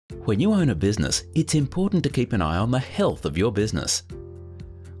When you own a business, it's important to keep an eye on the health of your business.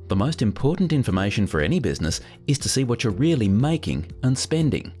 The most important information for any business is to see what you're really making and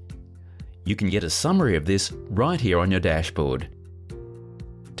spending. You can get a summary of this right here on your dashboard.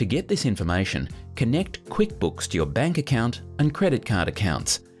 To get this information, connect QuickBooks to your bank account and credit card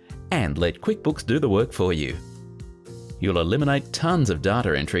accounts, and let QuickBooks do the work for you. You'll eliminate tons of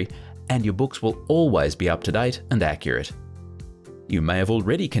data entry, and your books will always be up to date and accurate. You may have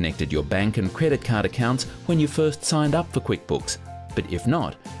already connected your bank and credit card accounts when you first signed up for QuickBooks, but if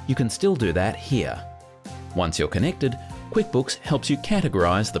not, you can still do that here. Once you're connected, QuickBooks helps you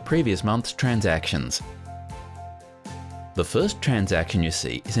categorize the previous month's transactions. The first transaction you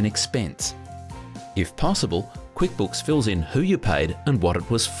see is an expense. If possible, QuickBooks fills in who you paid and what it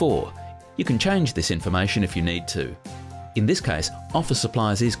was for. You can change this information if you need to. In this case, office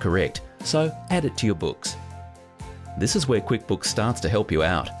supplies is correct, so add it to your books. This is where QuickBooks starts to help you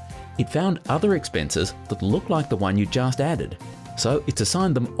out. It found other expenses that look like the one you just added, so it's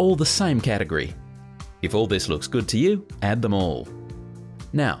assigned them all the same category. If all this looks good to you, add them all.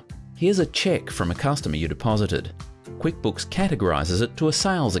 Now, here's a check from a customer you deposited. QuickBooks categorizes it to a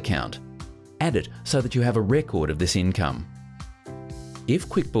sales account. Add it so that you have a record of this income. If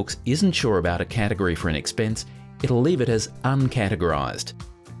QuickBooks isn't sure about a category for an expense, it'll leave it as uncategorized.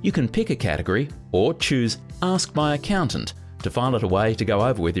 You can pick a category or choose Ask My Accountant to file it away to go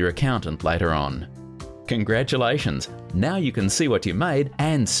over with your accountant later on. Congratulations! Now you can see what you made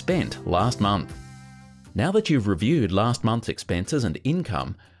and spent last month. Now that you've reviewed last month's expenses and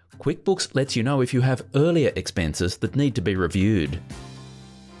income, QuickBooks lets you know if you have earlier expenses that need to be reviewed.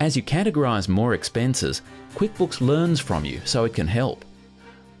 As you categorize more expenses, QuickBooks learns from you so it can help.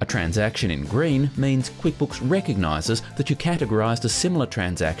 A transaction in green means QuickBooks recognizes that you categorized a similar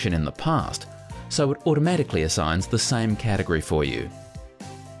transaction in the past, so it automatically assigns the same category for you.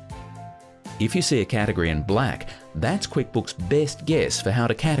 If you see a category in black, that's QuickBooks' best guess for how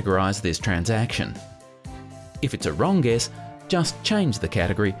to categorize this transaction. If it's a wrong guess, just change the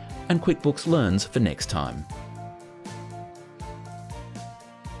category and QuickBooks learns for next time.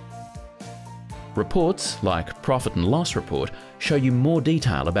 Reports, like Profit and Loss Report, show you more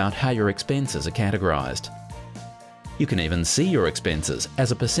detail about how your expenses are categorized. You can even see your expenses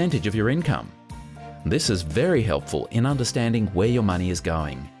as a percentage of your income. This is very helpful in understanding where your money is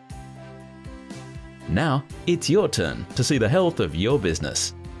going. Now, it's your turn to see the health of your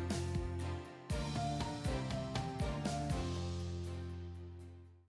business.